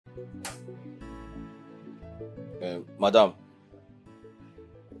Madam,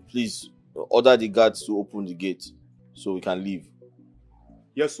 please order the guards to open the gate so we can leave.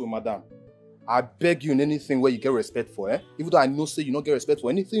 Yes, so madam. I beg you in anything where you get respect for, even though I know say you don't get respect for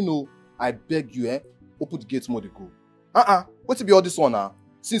anything, no, I beg you, open the gate more to go. What to be all this one now?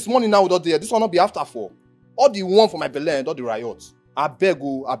 Since morning now without there, this one not be after 4. All the one for my belly and all the riots. I beg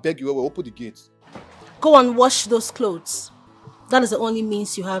you, open the gate. Go and wash those clothes. That is the only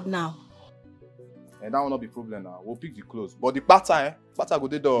means you have now. And that will not be problem now. We'll pick the clothes. But the pattern, pattern go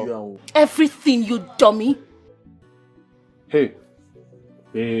the door. Everything, you dummy. Hey.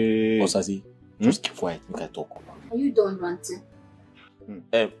 Osazi, just keep quiet, make I talk. Are you done ranting?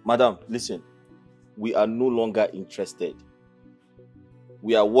 Madam, listen. We are no longer interested.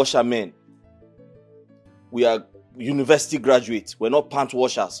 We are washermen. We are university graduates. We're not pant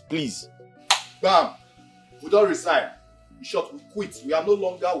washers. Please. Bam! We don't resign. In short, we quit. We are no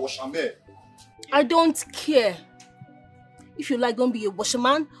longer washermen. I don't care. If you like, don't be a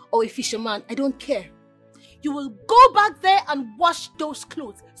washerman or a fisherman. I don't care. You will go back there and wash those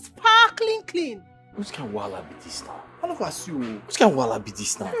clothes. Sparkling clean. Which can wala be this now? I don't ask you. Which can wala be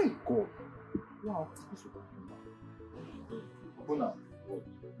this now? Hey, God. Wow. Go now.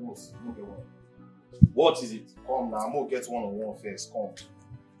 What is it? Come now. I'm going to get one-on-one first. Come.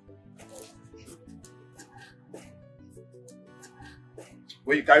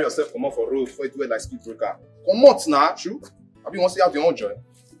 When you carry yourself, come out for road before you do it like speed breaker. Come out now, true. I mean, once you have your own joy.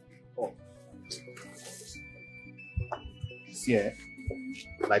 Come. See,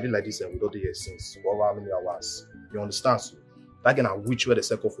 like this, we don't do it since how many hours. You understand? So that can which way the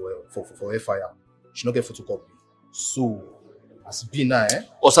circle for fire. She not get photocopy. So as been now,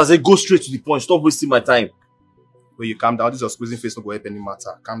 Osaze, go straight to the point. Stop wasting my time. When you calm down, this is your squeezing face not go help any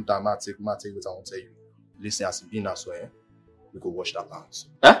matter. Calm down, man. Take what I want to tell you. Listen, as been now, so we go wash that pants.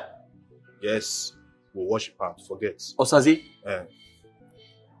 Huh? Yes, we'll wash the pants. Forget. Osaze?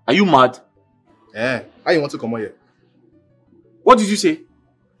 Are you mad? How you want to come on here? What did you say?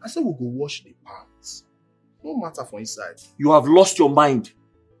 I said we'll go wash the pants. No matter for inside. You have lost your mind.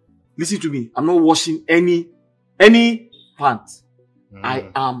 Listen to me. I'm not washing any pants. I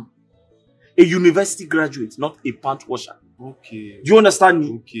am a university graduate, not a pant washer. Okay. Do you understand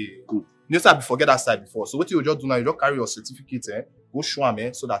me? Okay. Good. You know, I forget that side before. So what you just do now, you just carry your certificate, go show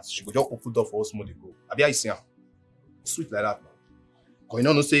her, so that she will just open door for us more to go. Abi, you see her? Sweet like that, man. Because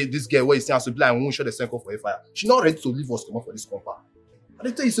you know, say this girl where you see her, so be like, I won't show the circle for a fire. She's not ready to leave us come up for this compound. And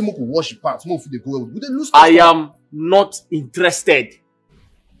they tell you, say, we could wash the pants, more food they go. Would they lose? I am not interested.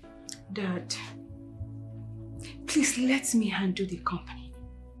 Dad, please let me handle the company.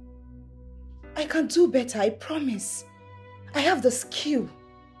 I can do better, I promise. I have the skill.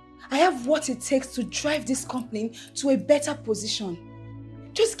 I have what it takes to drive this company to a better position.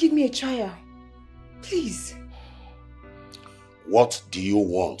 Just give me a trial. Please. What do you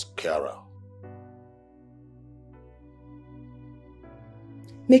want, Kara?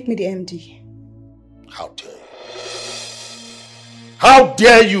 Make me the MD. How dare you? How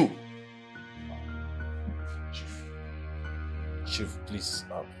dare you? Chief, please,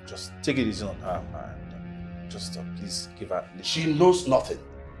 just take it easy on her, and just please give her. She knows nothing.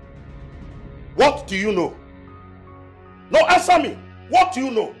 What do you know? No, answer me. What do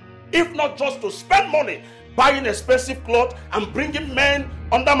you know? If not just to spend money buying expensive clothes and bringing men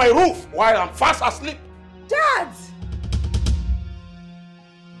under my roof while I'm fast asleep. Dad!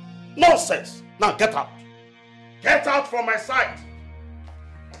 Nonsense. Now get out. Get out from my sight.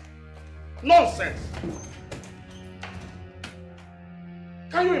 Nonsense.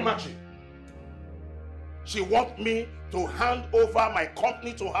 Can you imagine? She wants me to hand over my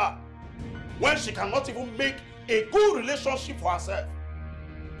company to her when she cannot even make a good relationship for herself.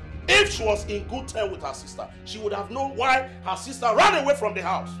 If she was in good terms with her sister, she would have known why her sister ran away from the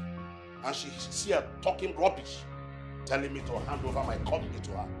house. And she's here talking rubbish, telling me to hand over my company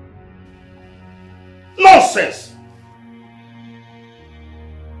to her. Nonsense!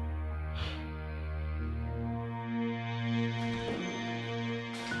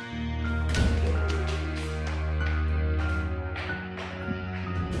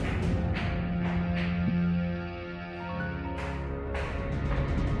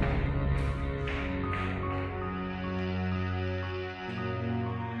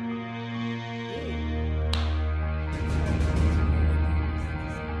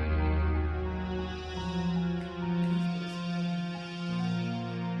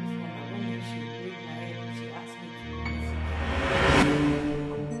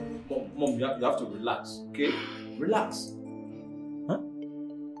 Mom, you have to relax, okay? Relax. Huh?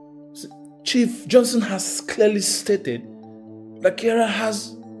 Chief Johnson has clearly stated that Kara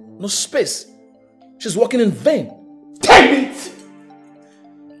has no space. She's working in vain. Damn it!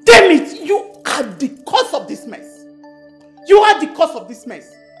 Damn it! You are the cause of this mess. You are the cause of this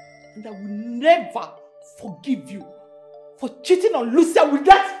mess. And I will never forgive you for cheating on Lucia with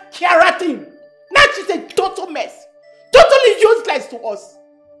that Kiara thing. Now she's a total mess. Totally useless to us.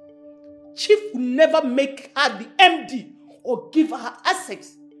 Chief will never make her the MD or give her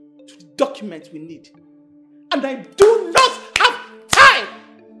access to the documents we need. And I do not have time.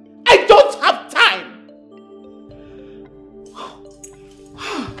 I don't have time.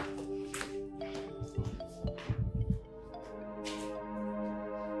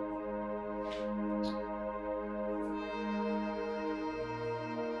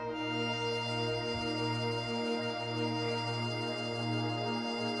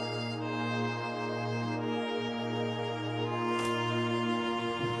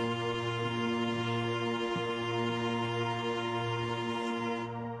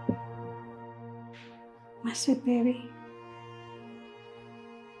 My sweet baby.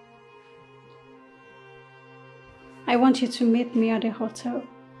 I want you to meet me at the hotel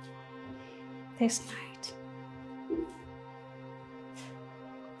this night.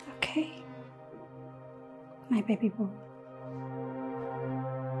 Okay? My baby boy.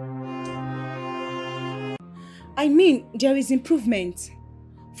 I mean, there is improvement.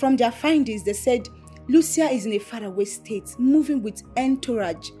 From their findings, they said Lucia is in a faraway state, moving with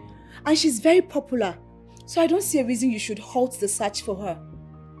entourage. And she's very popular. So I don't see a reason you should halt the search for her.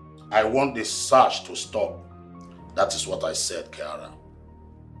 I want the search to stop. That is what I said, Kiara.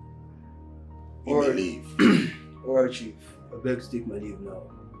 You may leave. Alright, Chief. I beg to take my leave now.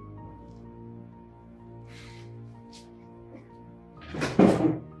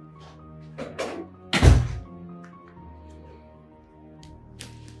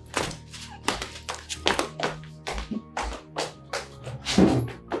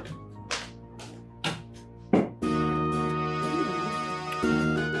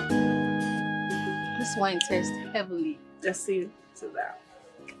 This wine tastes heavily. Just see to that.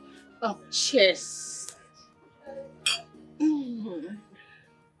 Oh, cheers. Mm.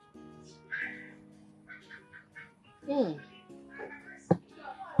 Mm.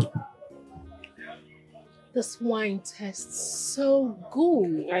 This wine tastes so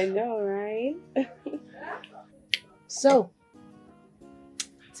good. I know, right? So,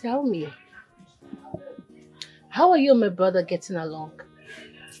 tell me, how are you and my brother getting along?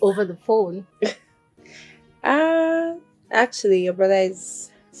 Over the phone? Actually, your brother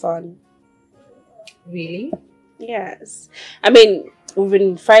is fun. Really? Yes. I mean, we've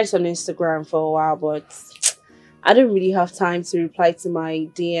been friends on Instagram for a while, but I don't really have time to reply to my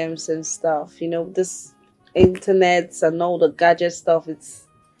DMs and stuff. You know, this internet and all the gadget stuff, it's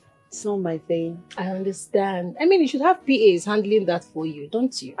not my thing. I understand. I mean, you should have PAs handling that for you,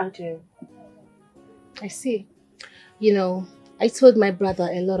 don't you? I do. I see. You know, I told my brother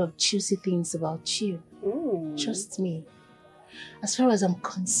a lot of juicy things about you. Trust me. As far as I'm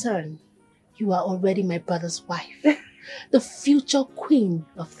concerned, you are already my brother's wife. The future queen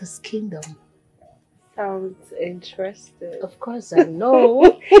of this kingdom. Sounds interesting. Of course I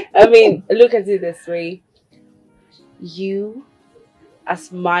know. I mean, look at it this way. You,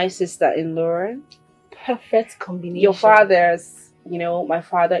 as my sister-in-law, perfect combination. Your father's, you know, my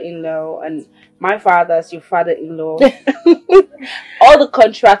father-in-law, and my father's your father-in-law. All the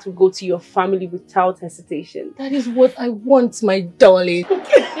contracts will go to your family without hesitation. That is what I want, my darling.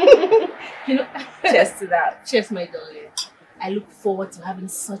 You know, cheers to that. Cheers, my darling. I look forward to having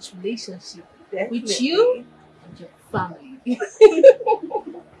such relationship with you and your family.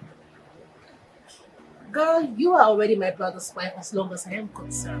 Girl, you are already my brother's wife as long as I am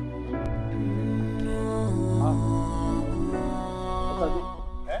concerned.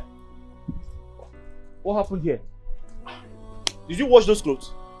 What happened here? Did you wash those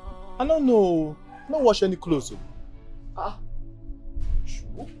clothes? I don't know. I don't wash any clothes.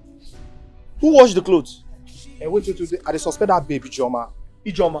 Sure. Who washed the clothes? Wait. I suspect that baby Ijoma.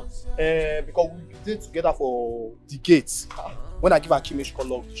 Because we did together for the gates. When I give her key, she can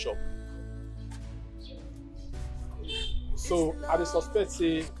lock the shop. So I suspect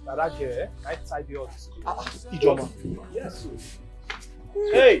say that girl, I tidy all this. Ijoma. Yes.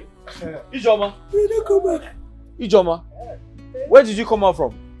 Hey, Ijoma. We don't come back. Ijoma, where did you come out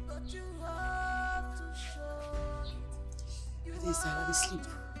from? They sleep.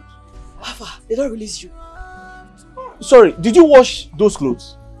 Alpha, they don't release you. Sorry, did you wash those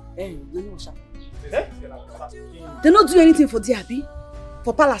clothes? Hey, they don't wash up. They don't do anything for the Abi.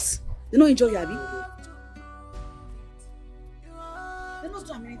 For palace. They don't enjoy your Abi. They don't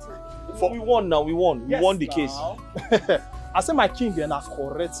do anything. We won now, we won. We won the case. I say my king and a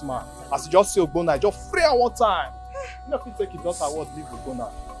correct man. As you just say Ogbonna, just free at one time. You know if you take it daughter what leave Ogbonna.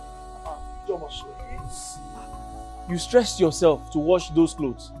 You stressed yourself to wash those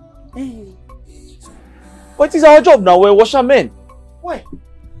clothes. But it is our job now, we're washermen. Why?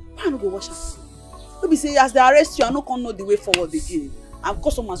 Why no go wash am? No be say as they arrest you, I no come know the way forward again. And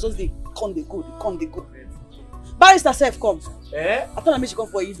customers just they come, they go. Barrister self come. I thought I made she come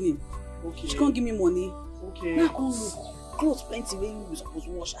for evening. Okay. She can't give me money. Okay. Now I come look. Clothes plenty when you supposed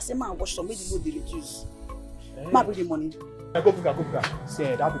to wash. I say, man, wash some, make the load they reduce. Man, bring the money. Go pick her.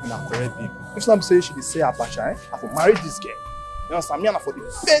 Say that people na correct people. If some say she dey say abacha, I for marry this girl. You understand me? And for the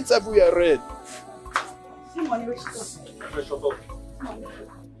paint everywhere red. See money where she come. Shut up.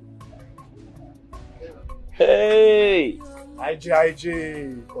 Hey!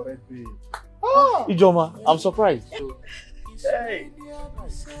 IJ, correct babe. Ijoma, I'm surprised. Hey!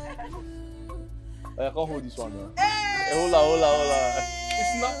 I can't hold this one now. Hey, hola.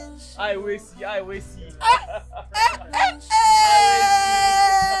 It's not. I will see.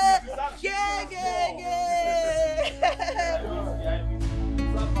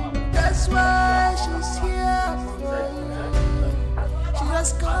 That's why she's here for you. She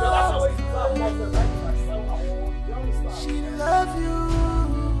just called. She loves you.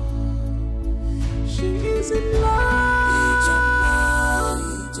 She is in love.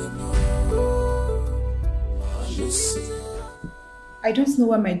 I don't know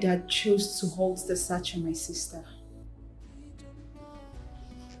why my dad chose to halt the search on my sister.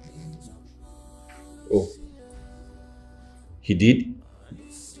 Oh. He did?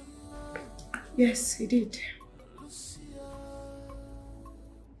 Yes, he did.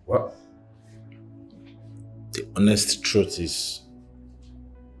 Well, the honest truth is,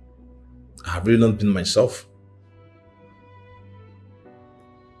 I have really not been myself.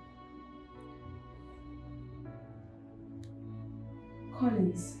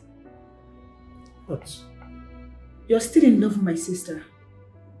 Collins. What? You're still in love with my sister.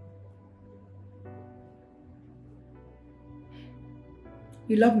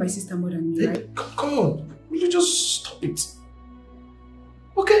 You love my sister more than me, right? Come on, will you just stop it?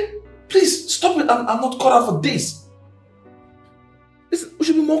 Okay, please stop it. I'm not caught out for this. Listen, we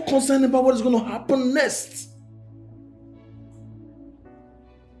should be more concerned about what is going to happen next.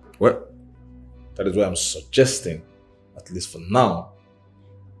 Well, that is why I'm suggesting, at least for now,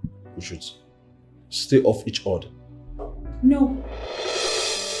 we should stay off each other. No.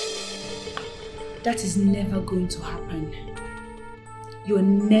 That is never going to happen. You are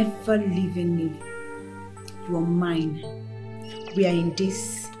never leaving me. You are mine. We are in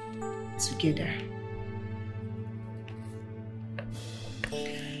this together.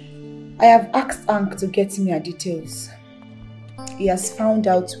 I have asked Hank to get me her details. He has found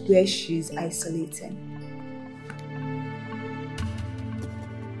out where she is isolating.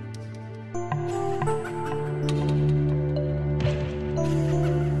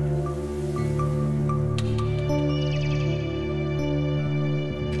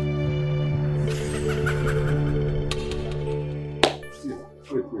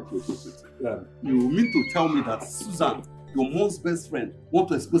 Wait. You mean to tell me that Susan, your mom's best friend, want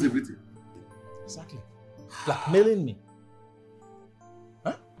to expose everything? Exactly. Blackmailing me.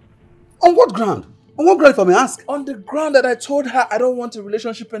 Huh? On what ground? On what ground, if I may ask? On the ground that I told her I don't want a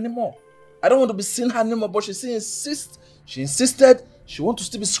relationship anymore. I don't want to be seeing her anymore, but she insisted she wants to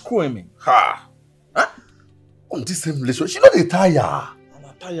still be screwing me. Ha! Huh? On this same relationship, she not dey tire. I'm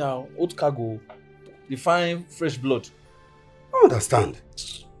not tired. Old cargo. Define fresh blood. I don't understand.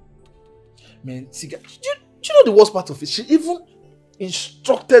 Man, see, do you know the worst part of it? She even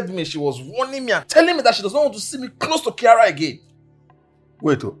instructed me. She was warning me and telling me that she does not want to see me close to Kiara again.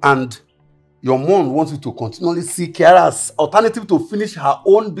 Wait, and your mom wants you to continually see Kiara as alternative to finish her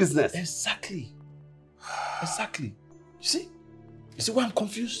own business. Exactly. Exactly. You see why I'm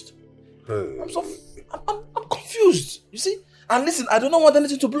confused? I'm confused. You see? And listen, I do not want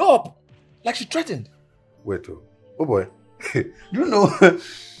anything to blow up. Like she threatened. Wait, oh boy. You know,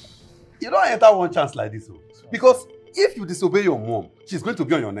 you don't enter one chance like this. Because if you disobey your mom, she's going to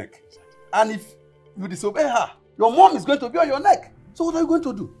be on your neck. And if you disobey her, your mom is going to be on your neck. So what are you going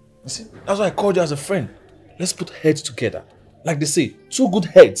to do? You see, that's why I called you as a friend. Let's put heads together. Like they say, 2 good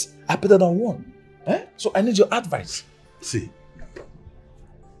heads are better than 1. So I need your advice. See,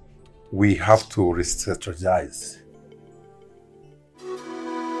 we have to re-strategize.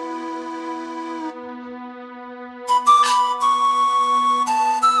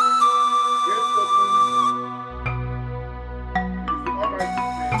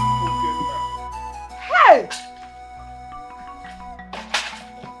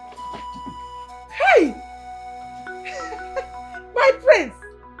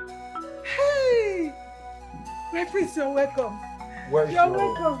 My prince, you're welcome. Where's You're your...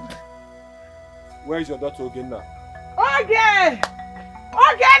 welcome. Where is your daughter Ogenna? Okay!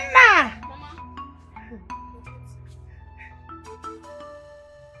 Ogenna!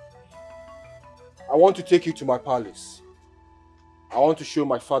 I want to take you to my palace. I want to show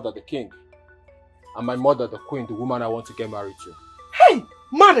my father, the king, and my mother, the queen, the woman I want to get married to. Hey!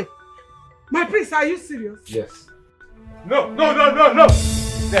 Marry! My prince, are you serious? Yes. No!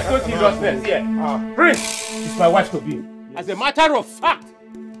 There's no seriousness here. Prince, she's my wife to be. Yes. As a matter of fact,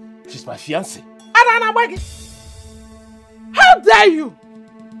 she's my fiancée. How dare you?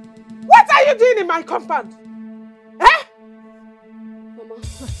 What are you doing in my compound? Eh?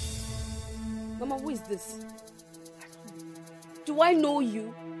 Mama, who is this? Do I know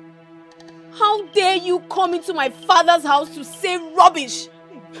you? How dare you come into my father's house to say rubbish?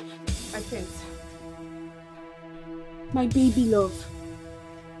 My prince. My baby love.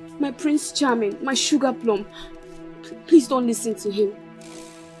 My prince charming. My sugar plum. Please don't listen to him.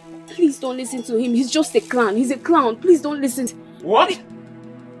 Please don't listen to him. He's just a clown. He's a clown. Please don't listen to... What? What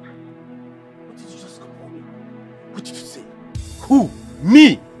did you just call me? What did you say? Who?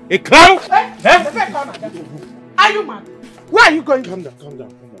 Me? A clown? Are you mad? Where are you going? Calm down.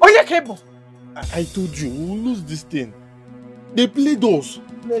 On your cable. I told you, we'll lose this thing. They played us.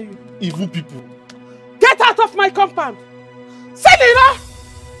 Evil people. Get out of my compound! Selina!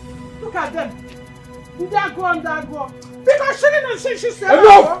 Look at them. They go on. Because she didn't say she said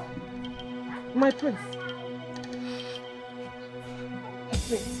no! My prince.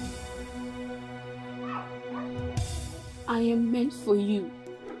 I am meant for you.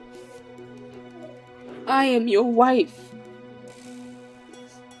 I am your wife.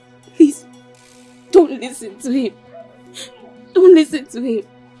 Please, don't listen to him. Don't listen to him.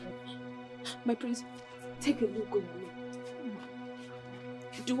 My prince, take a look at me.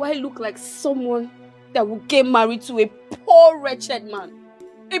 Do I look like someone that will get married to a poor, wretched man?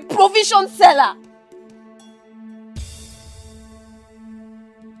 A provision seller?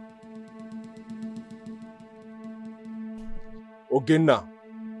 Ogenna,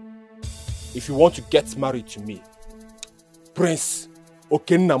 if you want to get married to me, Prince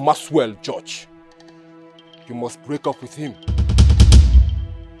Ogenna Maxwell George, you must break up with him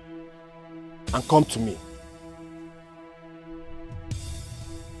and come to me.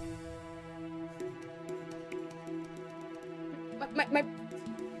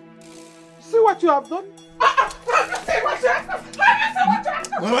 See what you have done? See what you have done?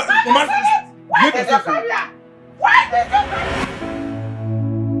 Why did you come here? Why did you come here?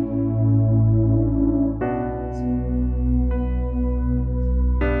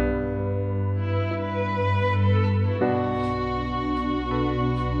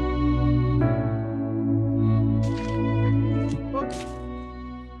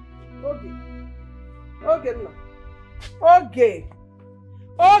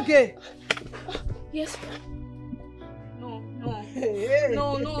 Okay. Yes. No. Why?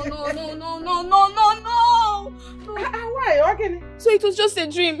 Okay. So it was just a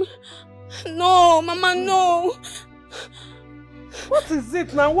dream. No, Mama, no. What is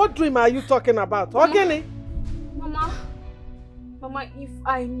it now? What dream are you talking about? Okay. Mama, if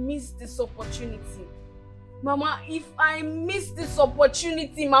I miss this opportunity.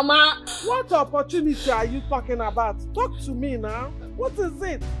 Mama. What opportunity are you talking about? Talk to me now. What is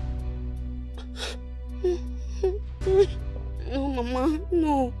it? No, Mama,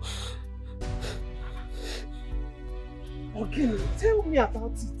 no. Okay, tell me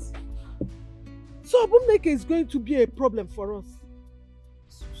about it. So Abumneke is going to be a problem for us.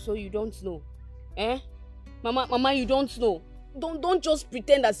 So you don't know? Eh? Mama, you don't know. Don't just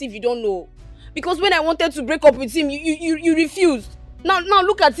pretend as if you don't know. Because when I wanted to break up with him, you refused. Now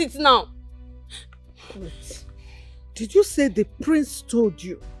look at it now. Wait. Did you say the prince told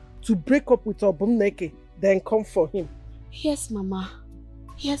you to break up with Abumneke, then come for him? Yes, Mama.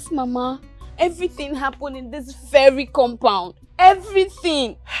 Everything happened in this very compound.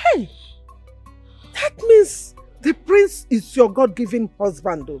 Everything. Hey! That means the prince is your God-given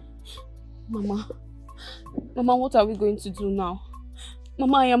husband, though. Mama, what are we going to do now?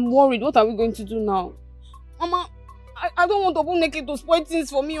 Mama, I am worried. What are we going to do now? Mama, I don't want Abumneke to spoil things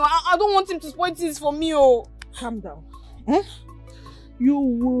for me. I don't want him to spoil things for me. Calm down. You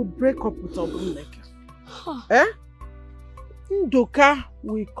will break up with Abumneke. Ndoka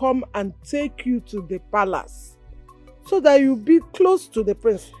will come and take you to the palace so that you'll be close to the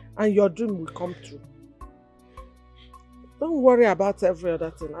prince and your dream will come true. Don't worry about every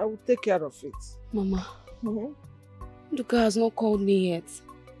other thing. I will take care of it. Mama, Ndoka has not called me yet.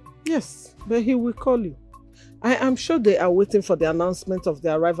 Yes, but he will call you. I am sure they are waiting for the announcement of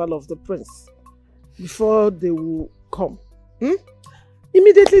the arrival of the prince. before they will come.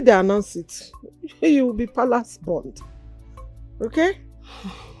 Immediately they announce it, you will be palace bond. Okay?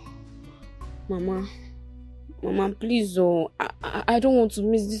 Mama, please, I don't want to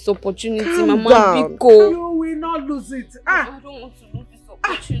miss this opportunity. Calm Mama, down. Biko. You will not lose it. I don't want to lose this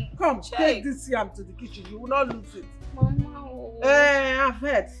opportunity. Come, take this yam to the kitchen. You will not lose it. Mama. I've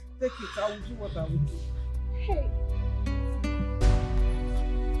heard. Take it. I will do what I will do. Hey.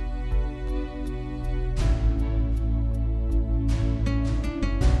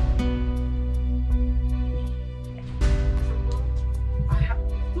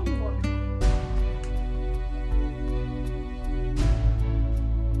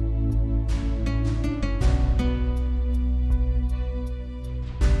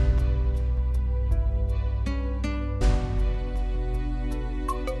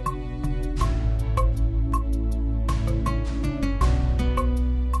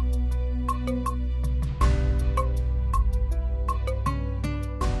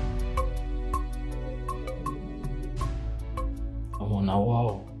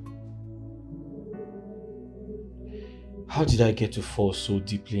 Wow. How did I get to fall so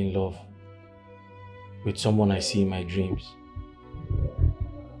deeply in love with someone I see in my dreams?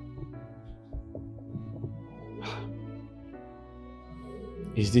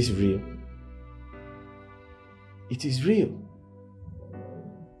 Is this real? It is real.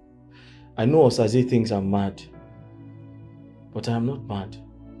 I know Osaze thinks I'm mad, but I am not mad.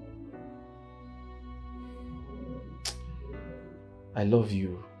 I love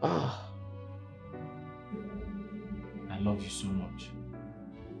you. I love you so much.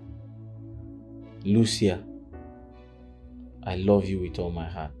 Lucia, I love you with all my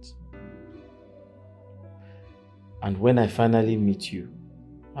heart. And when I finally meet you,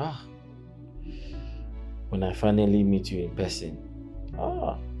 when I finally meet you in person,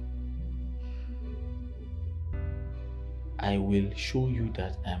 I will show you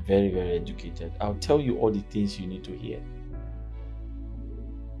that I'm very, very educated. I'll tell you all the things you need to hear.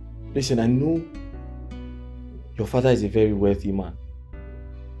 Listen, I know your father is a very wealthy man,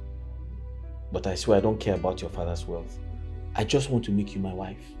 but I swear I don't care about your father's wealth. I just want to make you my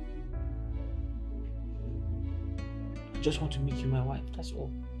wife. I just want to make you my wife, that's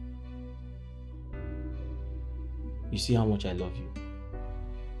all. You see how much I love you.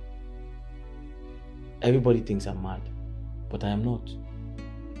 Everybody thinks I'm mad, but I am not.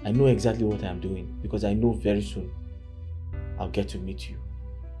 I know exactly what I am doing because I know very soon I'll get to meet you.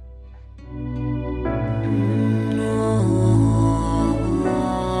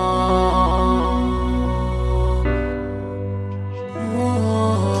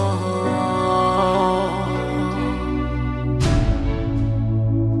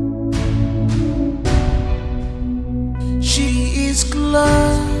 She is closer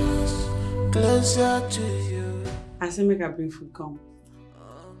to you. I say make her bring food, come.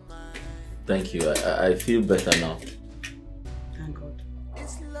 Thank you. I feel better now. Thank God.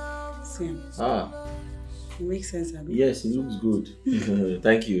 Same. It makes sense, Abby. Yes, it looks good.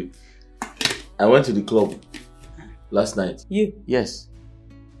 Thank you. I went to the club last night. You? Yes.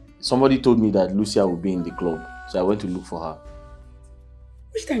 Somebody told me that Lucia would be in the club, so I went to look for her.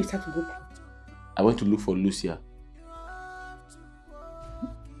 Which time you start to go club? I went to look for Lucia.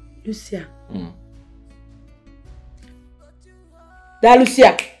 Lucia? That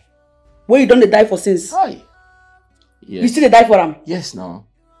Lucia? Where you don't die for since? Hi. Yes. You still die for him? Yes, now.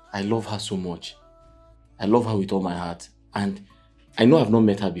 I love her so much. I love her with all my heart. And I know I've not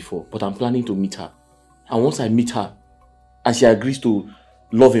met her before, but I'm planning to meet her. And once I meet her, and she agrees to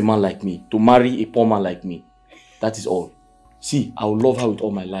love a man like me, to marry a poor man like me, that is all. See, I'll love her with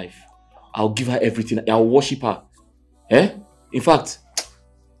all my life. I'll give her everything. I'll worship her. In fact,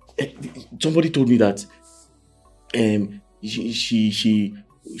 somebody told me that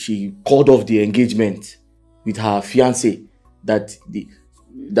she called off the engagement with her fiancé, that the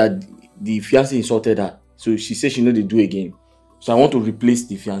fiancé insulted her. So she said she know they do again. So I want to replace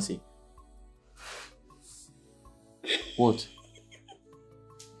the fiancé. What?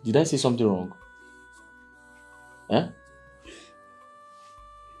 Did I say something wrong?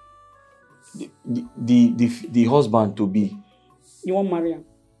 The husband to be. You want to marry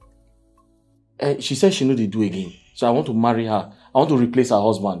her? She said she know they do again. So I want to marry her. I want to replace her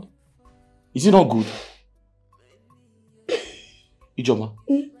husband. Is it not good? Ijoma,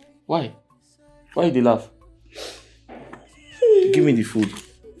 why? Why did they laugh? Give me the food.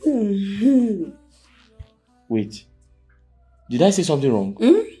 Wait. Did I say something wrong?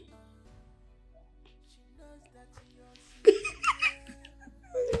 You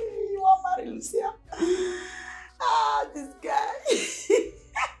want to marry Lucia? This guy.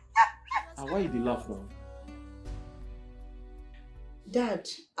 why you dey laugh now? Dad,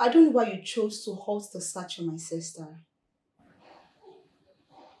 I don't know why you chose to halt the search for my sister.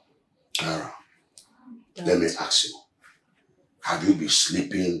 Clara, let me ask you. Have you been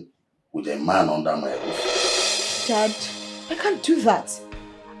sleeping with a man under my roof? Dad, I can't do that.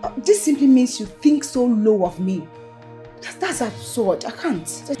 This simply means you think so low of me. That's absurd. I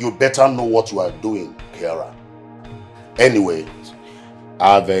can't. You better know what you are doing, Clara. Anyway,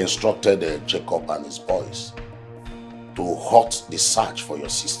 I've instructed Jacob and his boys to halt the search for your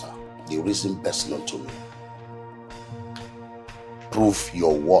sister. The reason best known to me. Prove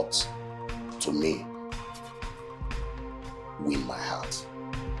your worth to me. Win my heart.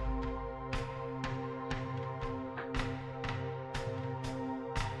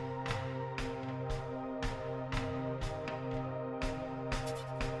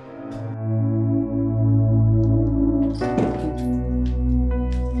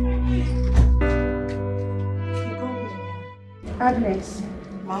 Agnes,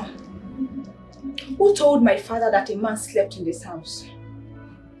 Ma, who told my father that a man slept in this house?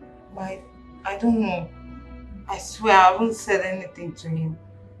 I don't know. I swear I haven't said anything to him.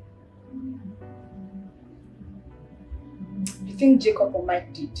 You think Jacob or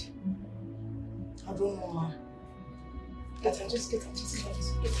Mike did? I don't know, Ma. Get out.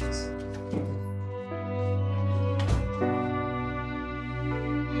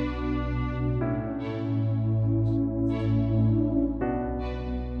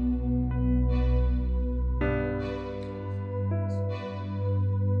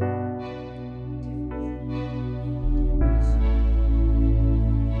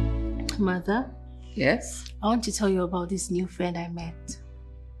 Mother? Yes? I want to tell you about this new friend I met.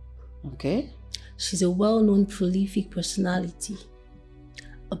 Okay. She's a well-known prolific personality.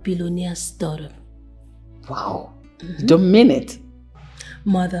 A billionaire's daughter. Wow. Don't mean it.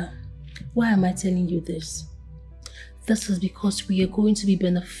 Mother, why am I telling you this? This is because we are going to be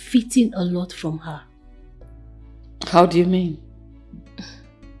benefiting a lot from her. How do you mean?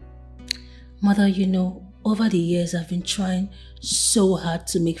 Mother, you know, over the years I've been trying so hard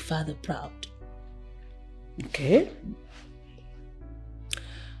to make Father proud. Okay.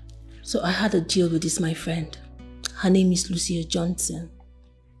 So I had a deal with this my friend. Her name is Lucia Johnson.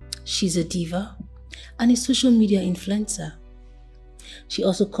 She's a diva and a social media influencer. She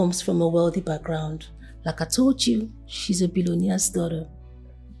also comes from a wealthy background. Like I told you, she's a billionaire's daughter.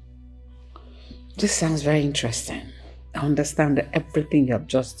 This sounds very interesting. I understand everything you have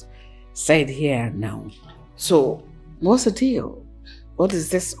just said here now. So, what's the deal? What is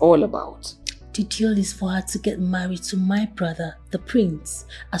this all about? The deal is for her to get married to my brother, the prince,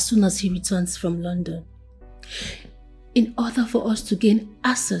 as soon as he returns from London. In order for us to gain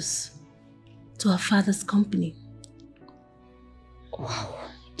access to her father's company. Wow,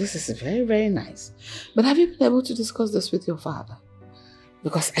 this is very, very nice. But have you been able to discuss this with your father?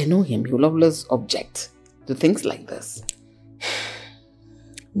 Because I know him, he will always object to things like this.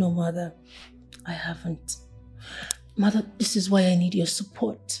 No, Mother, I haven't. Mother, this is why I need your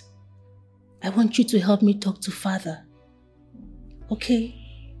support. I want you to help me talk to Father. Okay?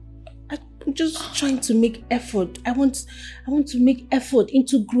 I'm just trying to make effort. I want to make effort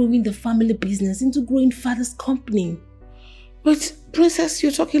into growing the family business, into growing Father's company. But Princess,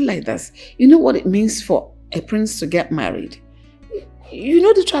 you're talking like this. You know what it means for a prince to get married. You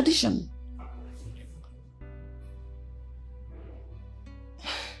know the tradition.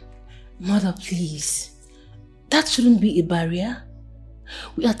 Mother, please. That shouldn't be a barrier.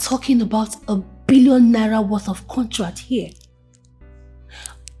 We are talking about £1 billion worth of contract here.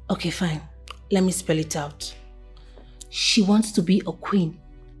 Okay, fine. Let me spell it out. She wants to be a queen.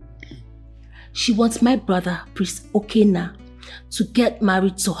 She wants my brother, Prince Okena, to get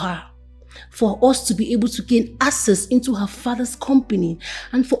married to her. For us to be able to gain access into her father's company.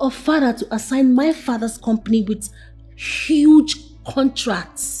 And for her father to assign my father's company with huge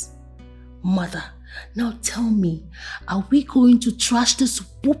contracts. Mother, now tell me, are we going to trash this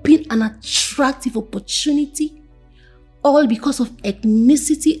whooping and attractive opportunity? All because of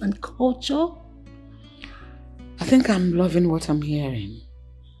ethnicity and culture? I think I'm loving what I'm hearing.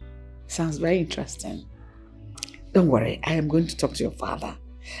 Sounds very interesting. Don't worry, I am going to talk to your father.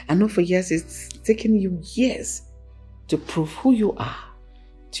 I know for years it's taken you years to prove who you are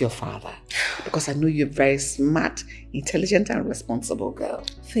to your father. Because I know you're a very smart, intelligent and responsible girl.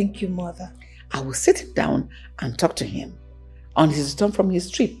 Thank you, Mother. I will sit him down and talk to him on his return from his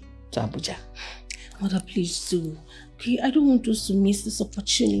trip to Abuja. Mother, please do. Okay, I don't want us to miss this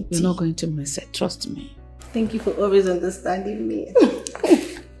opportunity. You're not going to miss it, trust me. Thank you for always understanding me.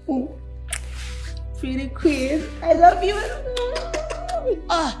 Pretty queen, I love you.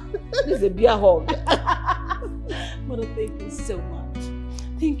 This is a beer hug. Mother, thank you so much.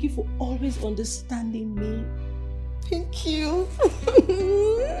 Thank you for always understanding me. Thank you.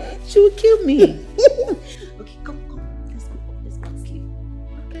 She will kill me. Okay, come. Let's go and sleep.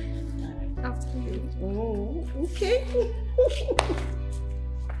 Okay. All right. After you. Oh, okay.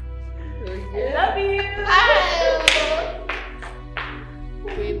 I love you.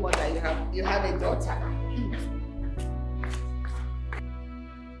 Okay, mother, you have a daughter.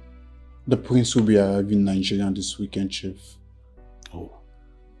 The prince will be arriving in Nigeria this weekend, Chief. Oh,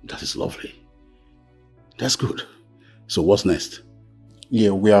 that is lovely. That's good. So what's next?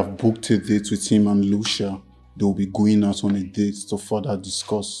 Yeah, we have booked a date with him and Lucia. They will be going out on a date to further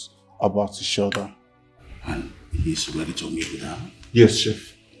discuss about each other. And he's ready to meet with her? Yes,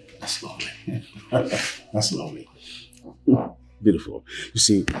 Chief. That's lovely. That's lovely. Beautiful. You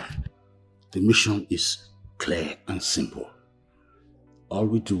see, the mission is clear and simple. All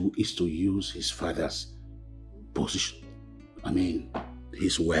we do is to use his father's position,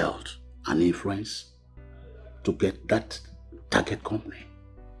 his wealth and influence to get that target company.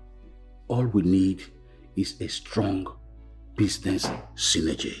 All we need is a strong business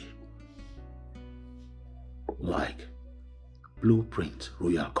synergy, like Blueprint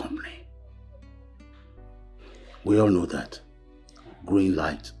Royal Company. We all know that green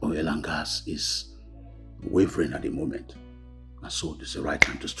light oil and gas is wavering at the moment, and so this is the right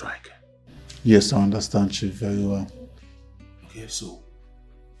time to strike. Yes, I understand, Chief, very well. Okay, so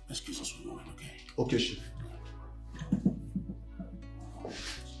excuse us for a moment, okay? Okay, Chief.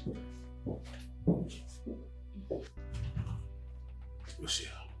 Lucia.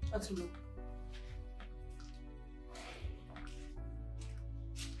 Absolutely.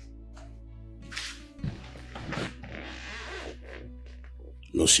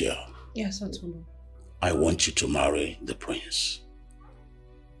 Lucia. Yes, Atulu. I want you to marry the prince.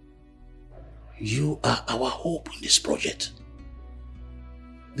 You are our hope in this project.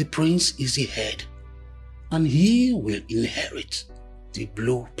 The prince is the head, and he will inherit the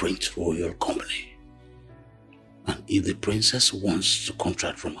Blueprint Royal Company. And if the princess wants to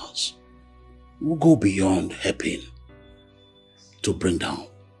contract from us, we'll go beyond helping to bring down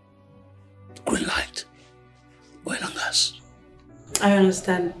green light, oil and gas. I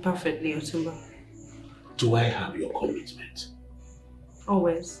understand perfectly, Otumba. Do I have your commitment?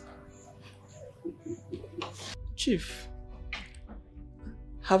 Always. Chief,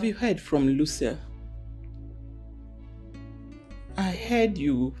 have you heard from Lucia? I heard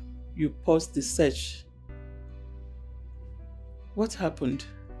you paused the search. What happened?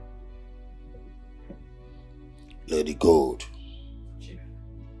 Lady Gold,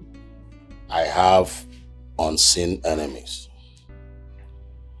 I have unseen enemies.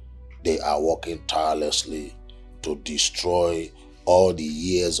 They are working tirelessly to destroy all the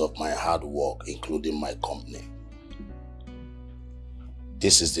years of my hard work, including my company.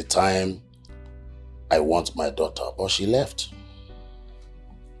 This is the time I want my daughter, but she left.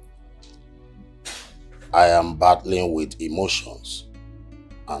 I am battling with emotions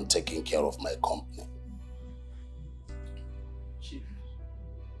and taking care of my company. Chief,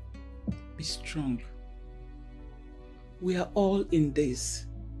 be strong. We are all in this.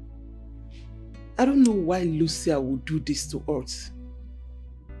 I don't know why Lucia would do this to us.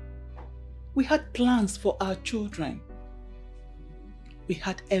 We had plans for our children. We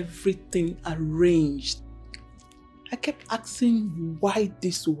had everything arranged. I kept asking why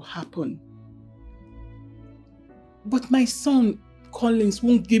this will happen. But my son, Collins,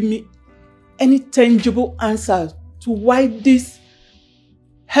 won't give me any tangible answer to why this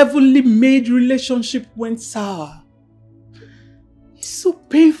heavenly made relationship went sour. It's so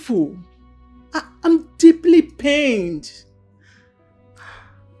painful. I'm deeply pained.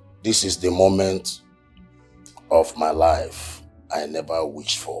 This is the moment of my life I never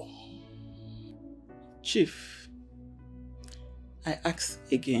wished for. Chief, I ask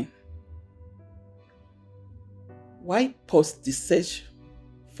again. Why pause the search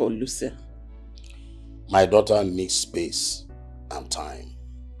for Lucia? My daughter needs space and time.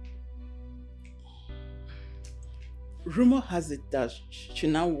 Rumor has it that she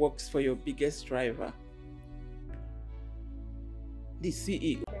now works for your biggest rival, the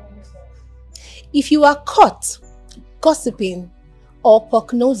CEO. If you are caught gossiping or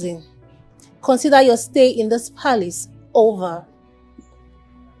poke-nosing, consider your stay in this palace over.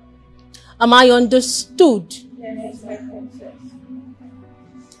 Am I understood? Yes, my princess.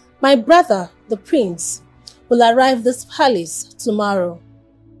 My brother, the prince, will arrive this palace tomorrow.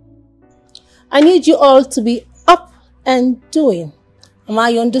 I need you all to be up and doing. Am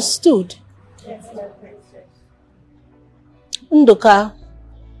I understood? Yes, my princess. Nduka,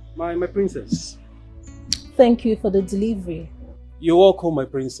 My princess. Thank you for the delivery. You're welcome, my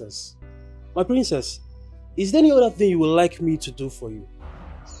princess. My princess, is there any other thing you would like me to do for you?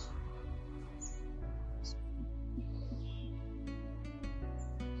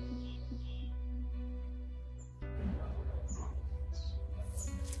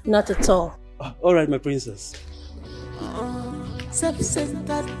 Not at all. All right, my princess.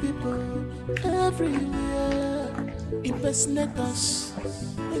 Self-centered people everywhere, impersonators,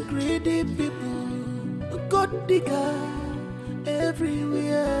 greedy people, God digger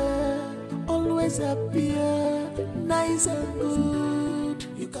everywhere, always appear nice and good.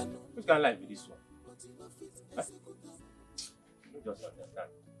 You can. Who's gonna lie with this one? Huh? You just understand.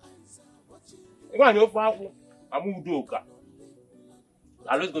 You want to know I'm going to do okay.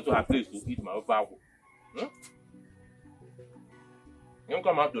 I'll just go to her place to eat my ofa. You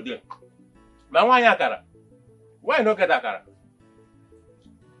come out today. But why akara? Why not get akara?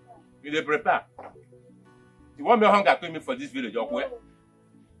 You dey prepare. You want me hunger to me for this village, or where?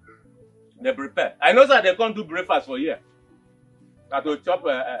 They prepare. I know that they can't do breakfast for here. I will chop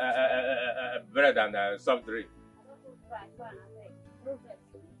bread and soft drink.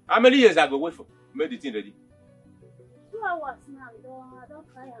 How many years I go wait for? Made the thing ready. 2 hours now. I don't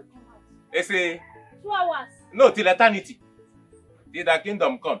cry and come out. They say 2 hours. no till eternity. Till the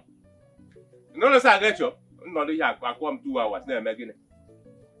kingdom come. No, sir, I get you. No, I come 2 hours. Then again.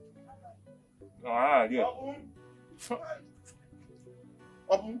 Ah, yeah.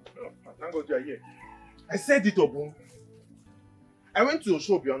 Thank God you are here. I said it, Obun. I went to your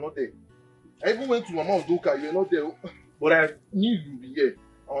shop, you are not there. I even went to Mama Odoka, you are not there. But I knew you would be here.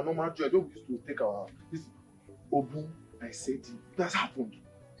 Our normal job, we used to take our. This Obun, I said it. That's happened.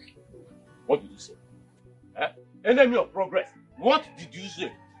 What did you say? Enemy of progress. What did you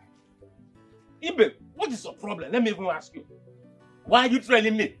say? Ibe, what is your problem? Let me even ask you. Why are you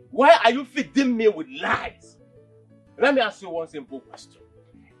trailing me? Why are you feeding me with lies? Let me ask you one simple question.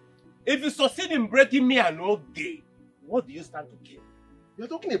 If you succeed in breaking me and no gay, what do you stand to gain? You're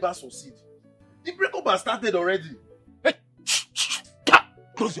talking about succeed. The breakup has started already. Hey,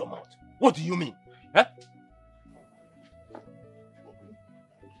 close your mouth. What do you mean? Huh?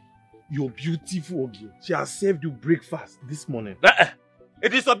 Your beautiful girl. She has served you breakfast this morning.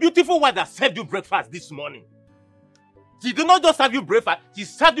 It is a beautiful one that served you breakfast this morning. She did not just serve you breakfast, she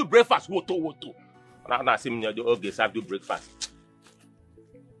served you breakfast. Woto. Now, served you breakfast.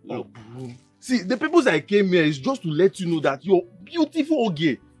 Oh, see, the purpose I came here is just to let you know that your beautiful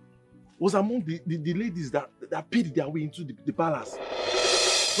Oge was among the ladies that paid their way into the palace.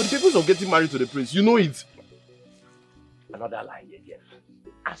 For the purpose of getting married to the prince, you know it. Another lie again.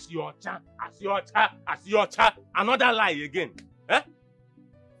 As your child, another lie again. Eh?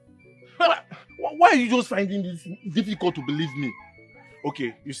 Why are you just finding this difficult to believe me?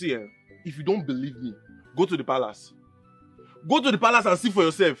 Okay, you see, if you don't believe me, go to the palace. Go to the palace and see for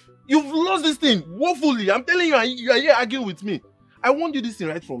yourself. You've lost this thing woefully. I'm telling you, you are here arguing with me. I warned you this thing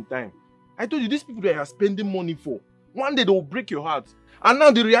right from time. I told you, these people that you are spending money for, one day they will break your heart. And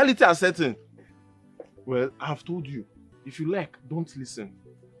now the reality is certain. Well, I've told you. If you like, don't listen.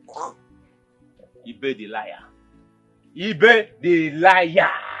 Ibe the liar. Ibe the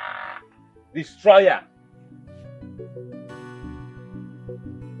liar. Destroyer.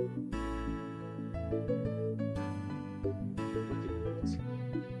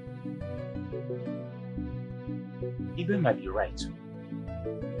 Ibe might be right.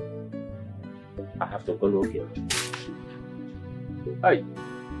 I have to go here. Hey,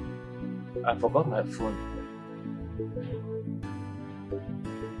 I forgot my phone.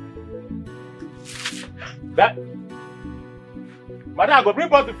 That Madam, I go bring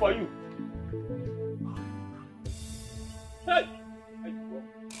bottle for you. Hey!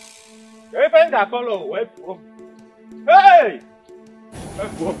 Hey!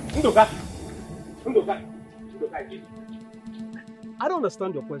 I don't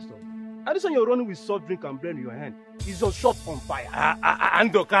understand your question. I just when you're running with soft drink and bread in your hand. Is your shop on fire?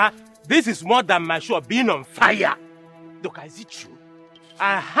 Andoka, this is more than my shop being on fire. Doka, is it true?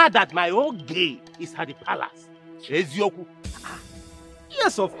 I heard that my old gay is at the palace. Ezioku.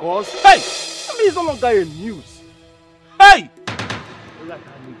 Yes, of course. Hey! I mean, it's no longer a news. Hey!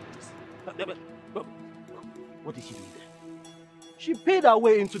 What did she do there? She paid her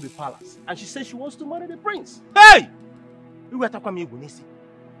way into the palace and she said she wants to marry the prince. Hey!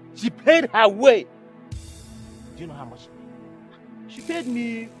 She paid her way. Do you know how much? She paid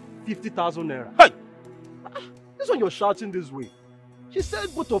me 50,000 naira. Hey! This one you're shouting this way. She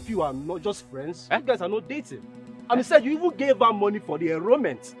said both of you are not just friends. You guys are not dating. And he said you even gave her money for the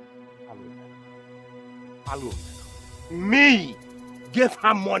enrollment. Hello. Me? gave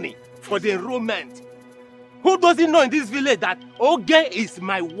her money for the enrollment? Who doesn't know in this village that Oge is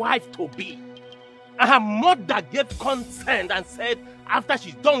my wife-to-be? And her mother gave consent and said after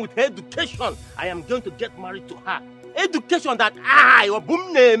she's done with her education, I am going to get married to her. Education that I,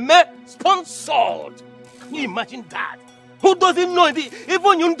 Obumneme, sponsored. Can you imagine that? Who doesn't know?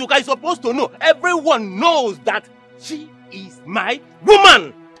 Even Yunduka is supposed to know. Everyone knows that she is my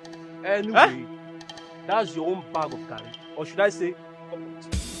woman. Anyway, that's your own bag of carry. Or should I say,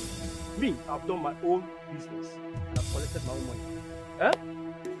 me, I've done my own business. And I've collected my own money. Eh?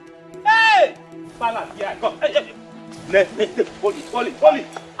 Hey! Pala, yeah, go. Hey. Hold it.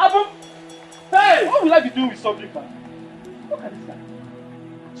 Abum! Hey! What will I be doing with something bad? Look at this guy.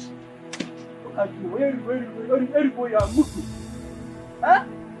 Look at you. Where you are moving. Eh?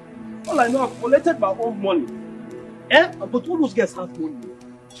 All I know, I've collected my own money. Eh? But all those guys have money.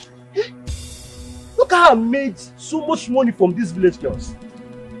 Eh? Look how I made so much money from these village girls.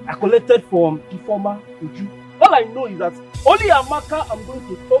 I collected from Ifoma, Uju. All I know is that only Amaka I'm going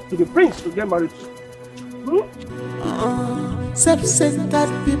to talk to the prince to get married to.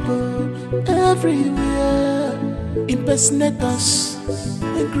 Self-centered people everywhere, impersonators,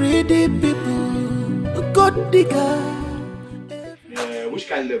 greedy people, gold digger. Yeah, which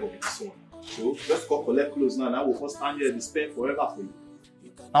kind of level is this one? So just go collect clothes now. Now we'll first stand here and spend forever for you.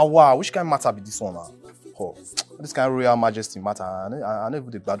 Now wow, which kind of matter be this one now? Oh, this kind of royal majesty matter. I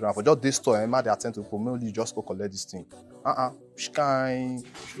never the bad one for just this store. I they attend to promote you. Just go collect this thing. Which kind?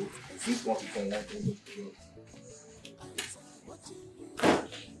 This one from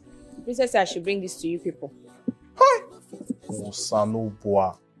Princess, I should bring this to you people. Hi. Oh, Sano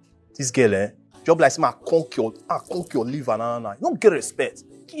boy. This girl, job like say, I conk your liver, nah. You don't get respect.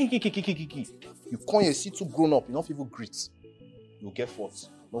 Kiki. You come here, see two grown up, you don't even greet. You'll get fought.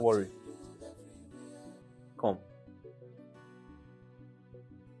 Don't worry. Come.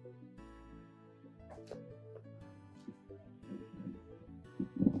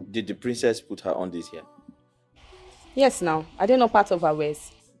 Did the princess put her on this here? Yes, now. I don't know part of her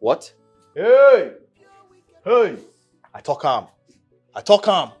ways. What? Hey! I talk calm. I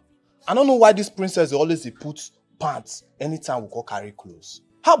don't know why this princess always put pants anytime we go carry clothes.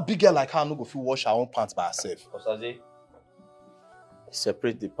 How big girl like her no go fit wash her own pants by herself? Osaze,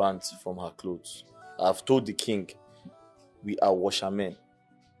 separate the pants from her clothes. I've told the king, we are washermen.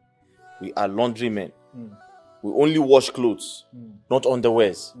 We are laundrymen. We only wash clothes, not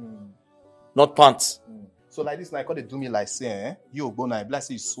underwears, not pants. So like this, now they do me like say, you go now, like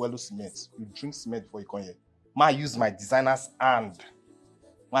say you swallow cement. You drink cement before you come here. I use my designer's hand.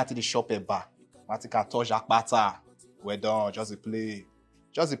 I take the shop a bar. I take a touch a butter. We're done. Just a play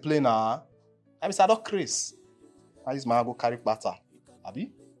now. I mean, I don't Chris. I use my go carry butter.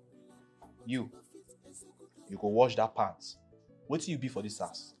 Abi, you go wash that pants. What do you be for this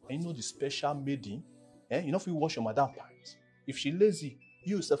house? And you know the special maiden. You know if you wash your madam pants. If she lazy,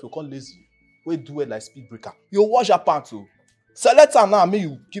 you yourself will come lazy. We do it like speed breaker. You wash her pants too. Select her now.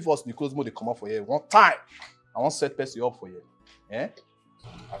 You give us the clothes more they come up for you. One time. I want set person up for you.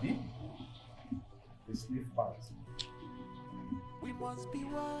 Abi? The sleeve pants. We must be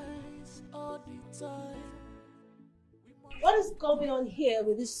wise all the time. What is going on here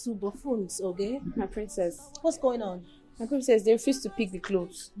with these two buffoons, okay? My princess. What's going on? My princess, they refuse to pick the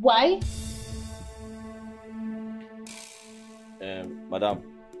clothes. Why? Madam,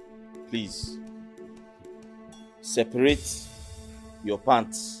 please separate your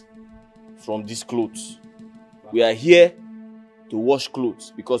pants from these clothes. We are here to wash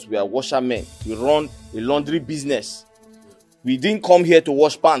clothes because we are washermen. We run a laundry business. We didn't come here to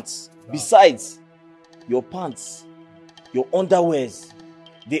wash pants. Besides, your pants, your underwears,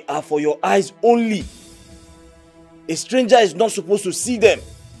 they are for your eyes only. A stranger is not supposed to see them.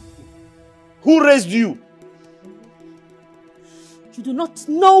 Who raised you? You do not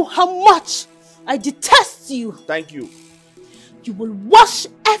know how much I detest you. Thank you. You will wash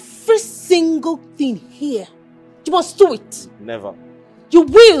every single thing here. You must do it. Never. You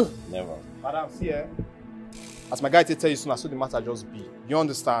will. Never. Madam, see as my guy tell you soon, so the matter just be. You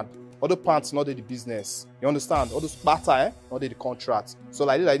understand? All the pants, not the business. You understand? All those batter, not the contract. So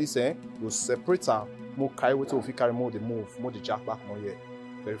like this, you separate them. More carry with if you carry more the move, more the jack back more here.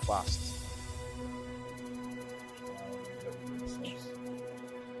 Very fast.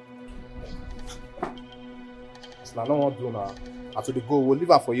 So I don't want to do now. After the go, we'll leave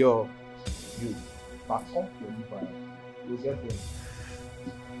her for you. But come to your liver. You'll get them.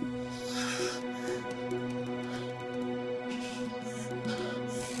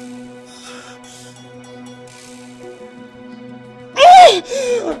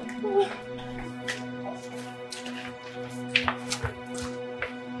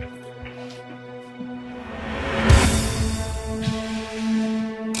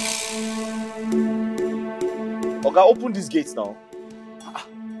 Okay, open these gates now.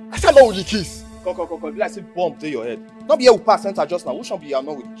 I said not with the keys. Come. Like say bomb to your head. Not be here with pass center just now. Who shall be here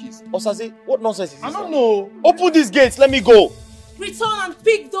not with the keys? Osaze, what nonsense is this? I don't know. Open these gates, let me go. Return and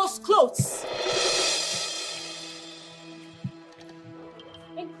pick those clothes.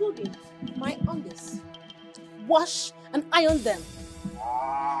 Including my unders. Wash and iron them.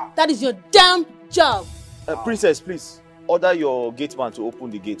 That is your damn job. Princess, please, order your gate man to open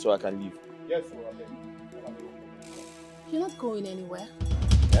the gate so I can leave. Yes, sir. You're not going anywhere.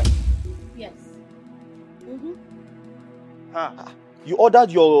 Yeah? Yes. You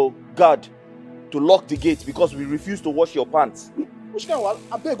ordered your guard to lock the gate because we refuse to wash your pants. Which kind of...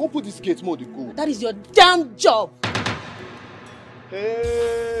 I beg, go put this gate mode to go. That is your damn job.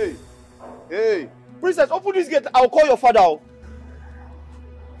 Hey! Princess, open this gate. I'll call your father.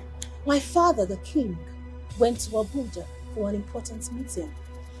 My father, the king, went to Abuja for an important meeting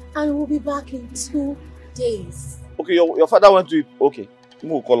and will be back in 2 days. Okay, your father went to... Okay,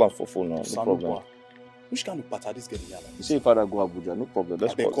 we'll call him for phone now. No problem. Which kind of pattern this getting here? You say your father go Abuja, no problem.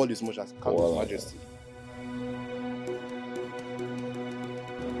 Let's call this much as His Majesty.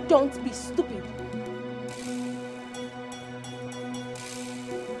 Don't be stupid.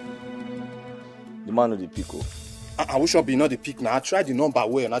 The man of the pico. I wish I'd be not the pick now. I tried the number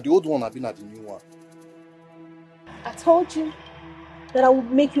well. Now the old one I've been at the new one. I told you that I would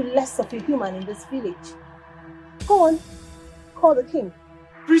make you less of a human in this village. Go on, call the king.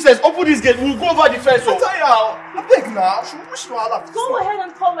 Princess, open this gate. We'll go over the fence. I beg now. Go ahead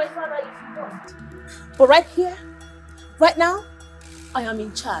and call my father if you want. But right here, right now, I am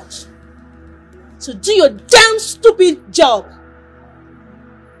in charge. So do your damn stupid job.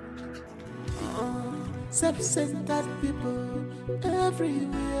 Self-centered people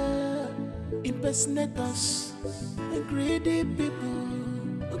everywhere, impersonators, greedy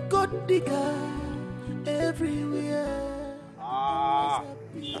people, gold digger everywhere.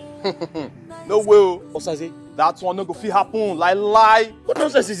 No way, Osaze. That one no go fit happen. Lie. What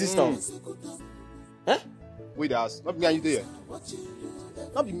nonsense is this now? Wait, us. Not me and you there.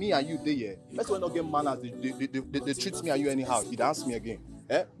 Not be me and you there. Let's not get manners. They treat me and you anyhow. They dance me again.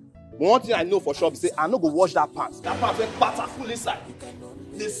 But one thing I know for sure is say I no go wash that pants. That pants went butter full inside.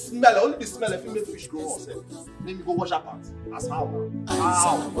 The smell, only the smell if you make fish grow on. Let me go wash that pants. That's how.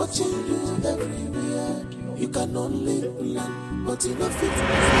 What you do everywhere, you can only plan, but you don't fit.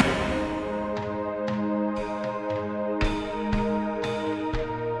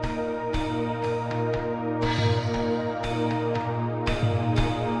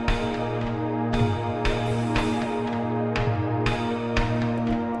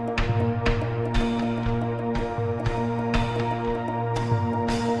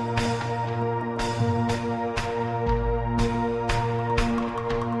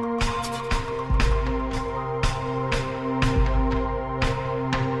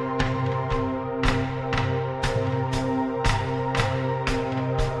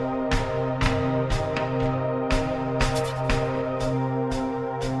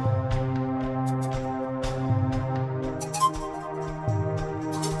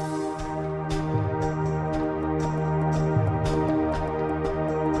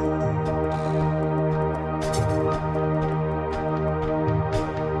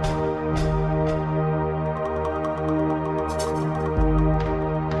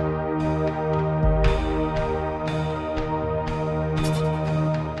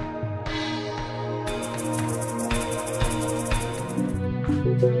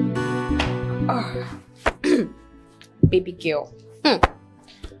 Baby girl,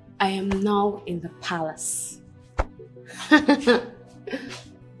 I am now in the palace.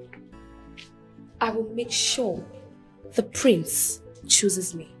 I will make sure the prince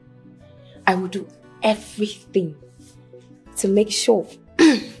chooses me. I will do everything to make sure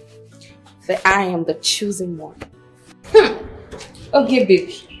that I am the chosen one. Okay,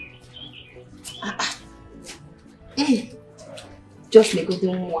 baby. Just make a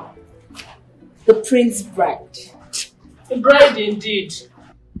good one. The prince bride. A bride indeed.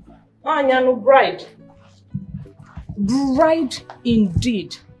 No bride. Bride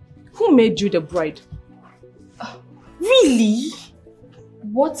indeed. Who made you the bride? Really?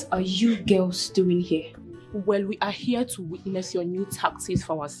 What are you girls doing here? Well, we are here to witness your new tactics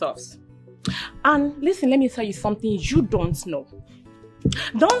for ourselves. And listen, let me tell you something you don't know.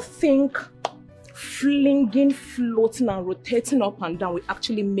 Don't think flinging, floating and rotating up and down will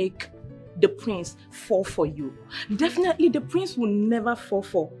actually make the prince fall for you. Definitely the prince will never fall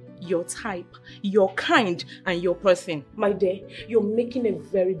for your type, your kind and your person. My dear, you're making a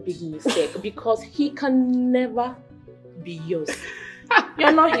very big mistake because he can never be yours.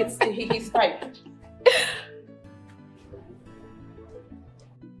 You're not his type.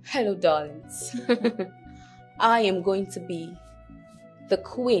 Hello, darlings. I am going to be the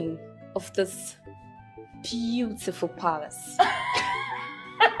queen of this beautiful palace.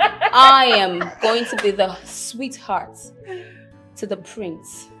 I am going to be the sweetheart to the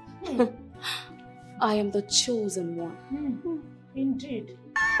prince. I am the chosen one. Indeed.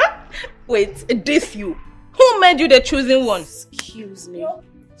 Wait, this you? Who made you the chosen one? Excuse me.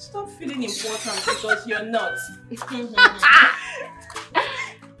 Stop feeling important because you're not.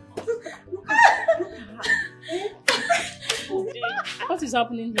 What is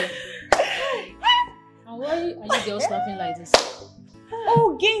happening here? And why are you girls laughing like this?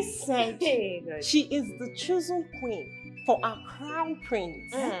 Oh, Gay said she is the chosen queen for our crown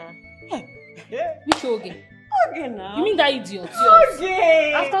prince. Which Oge? Oge now. You mean that idiot? Oge!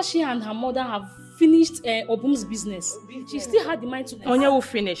 After she and her mother have finished Obum's business, she still had the mind to... Onya who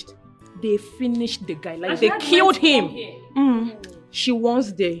finished? They finished the guy, like they killed him. She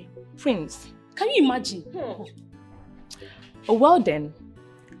wants the prince. Can you imagine? Oh, well then,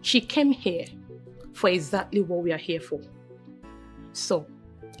 she came here for exactly what we are here for. So,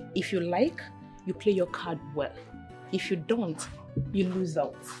 if you like, you play your card well. If you don't, you lose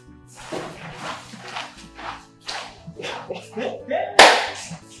out. Hey! Hey!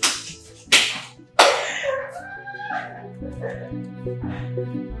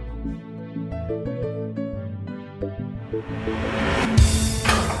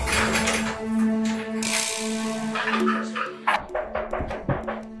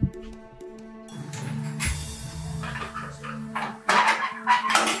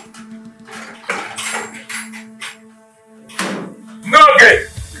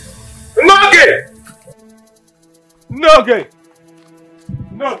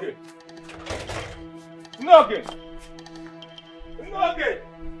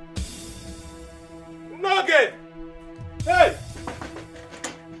 Hey!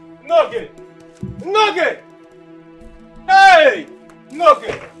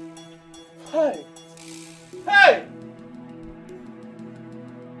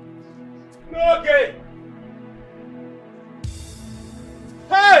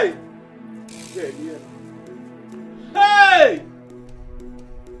 Hey! Hey! Hey!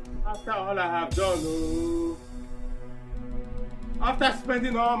 After all I have done, after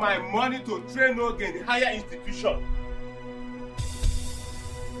spending all my money to train in the higher institution,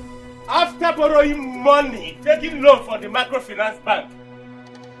 after borrowing money, taking loan from the microfinance bank,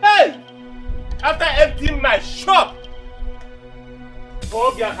 hey! After emptying my shop for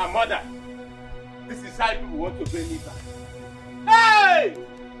Obi and her mother, this is how people want to pay me back. Hey!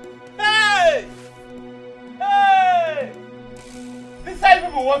 Hey! Hey! This is how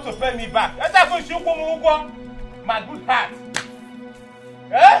people want to pay me back. My good heart.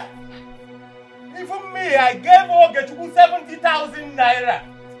 Eh? Even me, I gave Ogechuku 70,000 naira.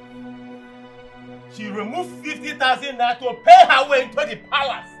 She removed 50,000 naira to pay her way into the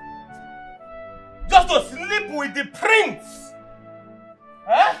palace. Just to sleep with the prince.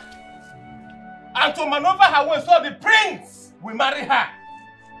 Eh? And to maneuver her way so the prince will marry her.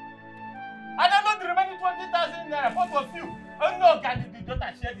 And I know the remaining 20,000 naira, both of you. Oh no, can the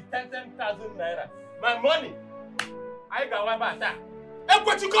daughter share the 10,000 naira? My money. I got one bata. And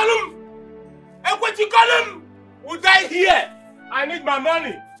what you call him? And what you call him? Would I hear? I need my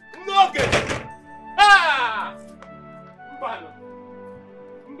money. No good. Ah!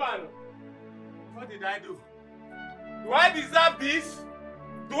 Mbano. What did I do? Do I deserve this?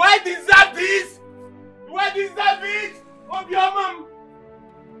 Do I deserve this? Do I deserve it? Obiomam.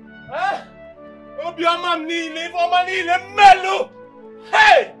 Huh? Obiomam ni for ni melo.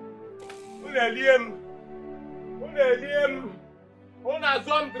 Hey! Uneliem. Una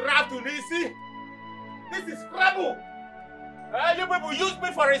zone draft unisi. This is Scrabble. You people use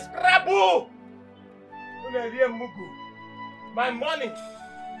me for a Scrabble. Uneliem mugu. My money.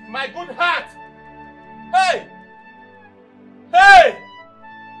 My good heart. Hey! Hey!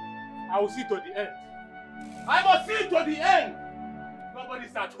 I will see to the end. I must see to the end.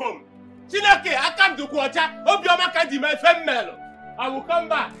 Nobody's at home. Chineke, I come to Kuacha. Obioma can't demand female. I will come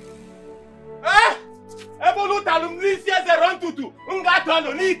back. Eh? Evolu talumni says a run to Ungato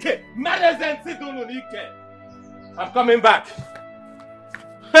no Nike. Marezen Sidu no Nike. I'm coming back.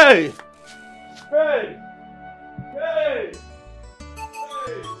 Hey! Hey! Hey!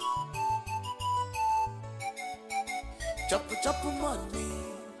 Hey! Chop money,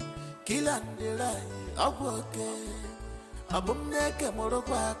 kill and delay, okay. Abumneke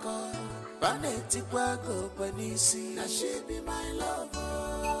Moroquaco, Vanity Quaco, Panisi. Now she be my lover.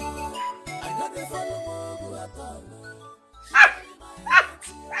 I got the follow at all.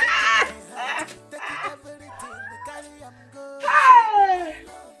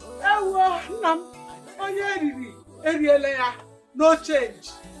 No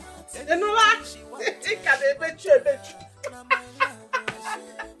change. You know what? Can they bet you?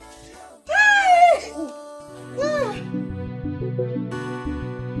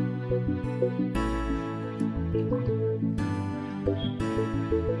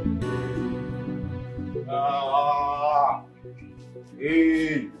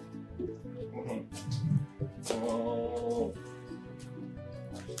 Hey.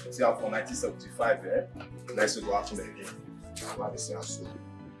 See how for 1975, Next will happen again. What's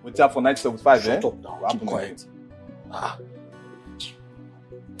that for 1975, Shut up now. Keep quiet.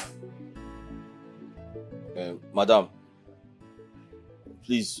 Madam,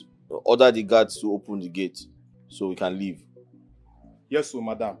 please order the guards to open the gate so we can leave. Yes, so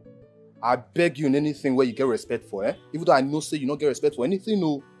madam. I beg you in anything where you get respect for, Even though I know say you don't get respect for anything,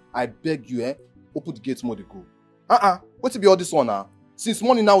 no, I beg you, open the gate more to go. What to be all this one now? Since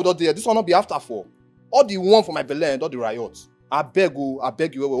morning now without there, this one not be after 4. All the one for my belly and all the riots. I beg you,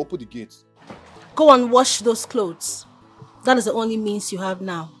 open the gate. Go and wash those clothes. That is the only means you have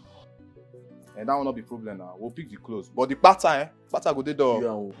now. And that will not be problem now. We'll pick the clothes. But the batter, batter go the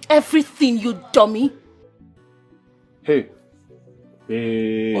door. Everything, you dummy. Hey.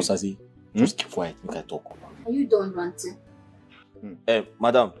 Osazi, just keep quiet, make I talk. Are you done ranting?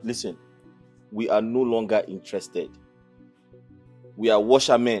 Madam, listen. We are no longer interested. We are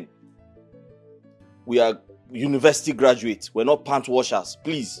washermen. We are university graduates. We're not pant washers.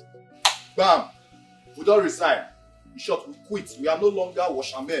 Please. Bam! We don't resign. In short, we quit. We are no longer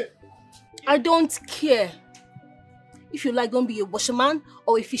washermen. I don't care. If you like, don't be a washerman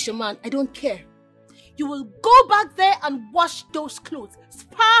or a fisherman. I don't care. You will go back there and wash those clothes.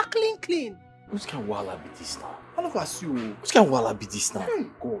 Sparkling clean. Which can walla be this now? I never see you. Which can walla be this now? Hey,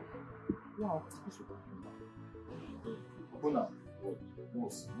 God. Wow. Go now.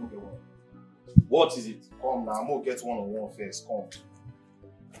 What is it? Come now. I'm going to get one-on-one first. Come.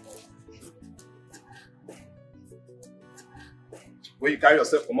 When you carry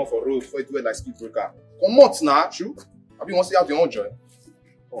yourself, come out for road before you do it like speed breaker. Come out now, true. I be want to see how your own joy.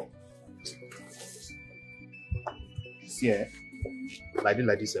 Come. See, like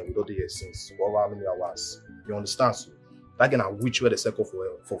this, we don't do it since for how many hours. You understand? So, that girl a witch where the circle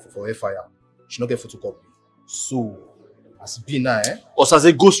for air fire. She not get photocopy. So, as it be now,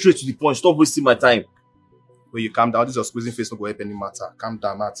 Osaze, go straight to the point. Stop wasting my time. When you calm down, this is your squeezing face, not go help any matter. Calm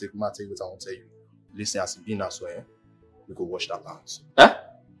down, ma take what I want to tell you. Listen, as it be now, so we go wash that part. Huh?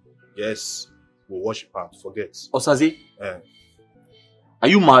 Yes, we'll wash the part. Forget. Osaze? Are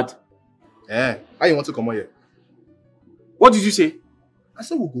you mad? How you want to come out here? What did you say? I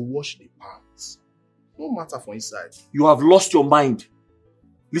said we'll go wash the pants. No matter for inside. You have lost your mind.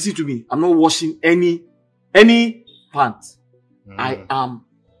 Listen to me. I'm not washing any pants. I am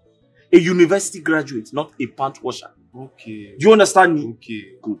a university graduate, not a pant washer. Okay. Do you understand me?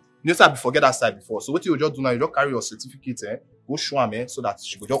 Okay. Good. You know, I forget that side before. So what you just do now, you just carry your certificate, go show her, so that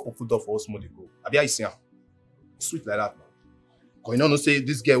she will just open door for us more to go. Abi how you see her? Sweet like that, man. Because you know, say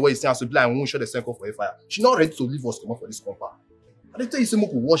this girl where you see her, so be like, I won't show the circle for a fire. She's not ready to leave us come up for this compound. And they tell you, say, we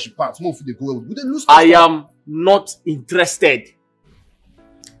wash the pants, more if they go, would they lose? I am not interested.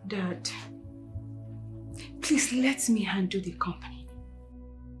 Dad, please let me handle the company.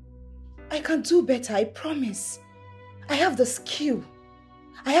 I can do better, I promise. I have the skill.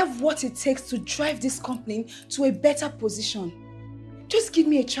 I have what it takes to drive this company to a better position. Just give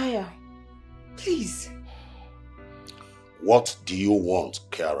me a trial. Please. What do you want,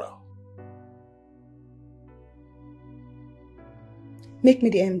 Kara? Make me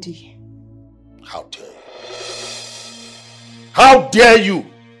the MD. How dare you? How dare you?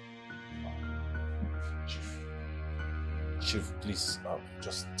 Chief, please,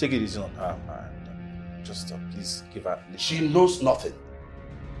 just take it easy on her, and just please give her... She knows nothing.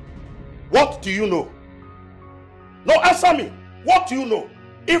 What do you know? No, answer me. What do you know?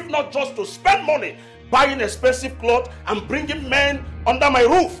 If not just to spend money buying expensive clothes and bringing men under my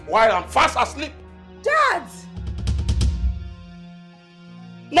roof while I'm fast asleep. Dad!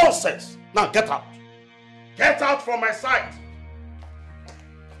 Nonsense. Now get out. Get out from my sight.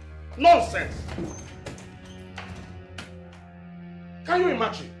 Nonsense. Can you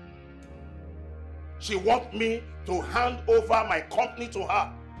imagine? She wants me to hand over my company to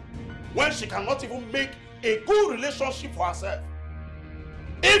her when she cannot even make a good relationship for herself.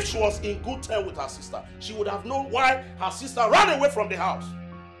 If she was in good terms with her sister, she would have known why her sister ran away from the house.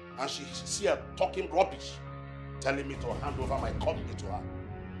 And she see her talking rubbish, telling me to hand over my company to her.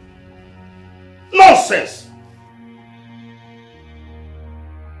 Nonsense!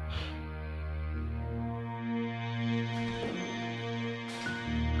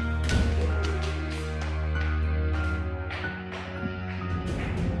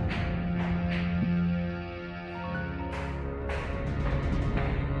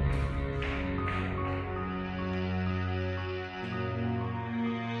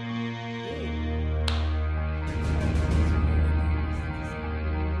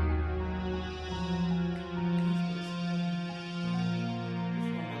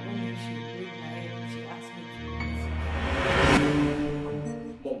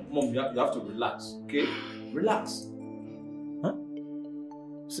 you have to relax, okay? Relax. Huh?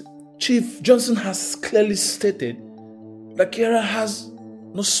 See, Chief Johnson has clearly stated that Kiara has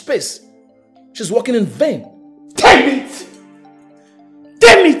no space. She's working in vain. Damn it!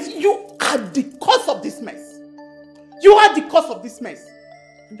 Damn it! You are the cause of this mess. You are the cause of this mess.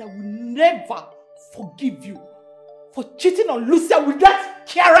 And I will never forgive you for cheating on Lucia with that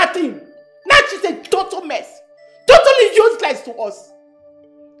Kiara thing. Now she's a total mess. Totally useless to us.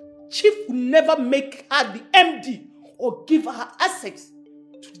 Chief will never make her the MD or give her access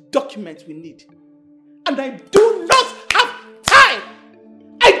to the documents we need. And I do not have time.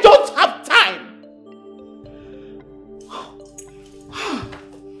 I don't have time.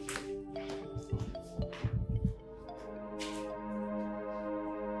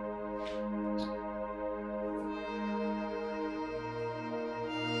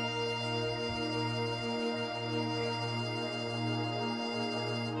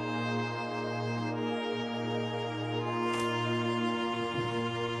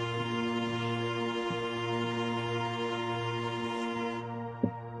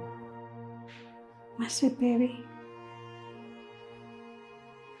 My sweet baby.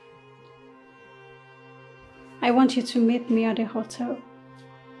 I want you to meet me at the hotel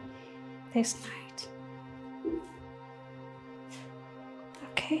this night.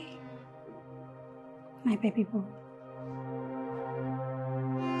 Okay? My baby boo.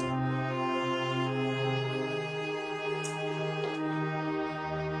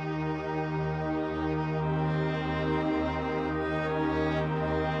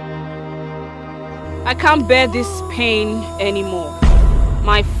 I can't bear this pain anymore.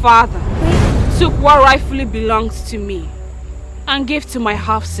 My father took what rightfully belongs to me and gave to my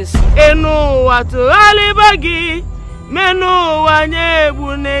half-sister.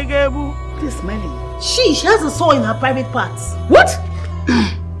 This smelling. She has a soul in her private parts. What?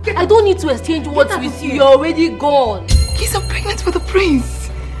 I don't need to exchange words with you. You're already gone. He's pregnant with the prince.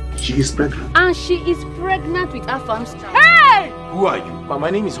 She is pregnant. And she is pregnant with our farm's child. Hey! Who are you? My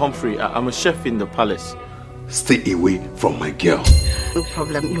name is Humphrey. I'm a chef in the palace. Stay away from my girl. No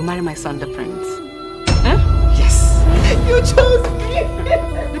problem. You marry my son, the prince. Huh? Yes. You chose me.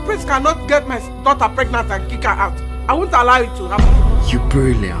 The prince cannot get my daughter pregnant and kick her out. I won't allow it to happen. You're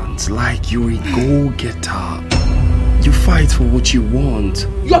brilliant. Like you're a go-getter. You fight for what you want.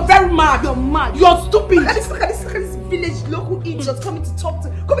 You're very mad. You're mad. You're stupid. Look at this village local idiots coming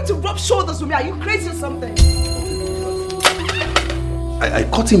to rub shoulders with me. Are you crazy or something? I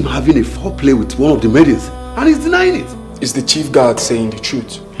caught him having a foreplay with one of the maidens, and he's denying it. Is the chief guard saying the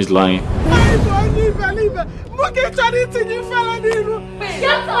truth? He's lying.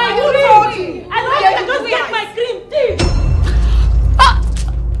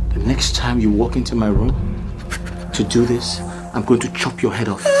 The next time you walk into my room to do this, I'm going to chop your head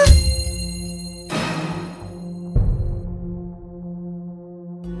off.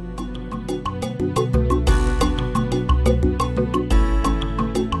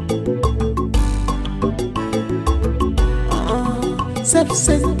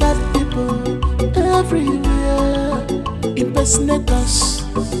 Self-centered people everywhere, impersonators,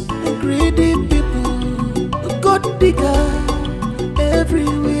 greedy people, gold digger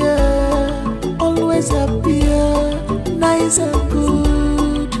everywhere, always appear nice and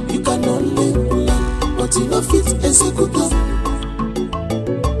good. You can only learn what you know fit execute.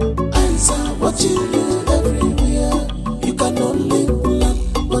 Eyes are watching you everywhere. You can only learn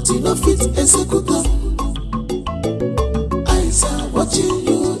what you know fit execute. Watching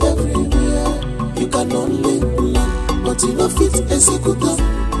you everywhere, you can only learn, but you know fit execute.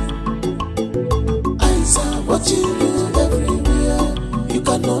 Eyes are watching you everywhere, you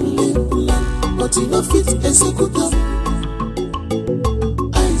can only learn, but you know fit execute.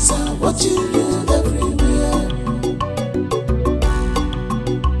 Eyes are watching you.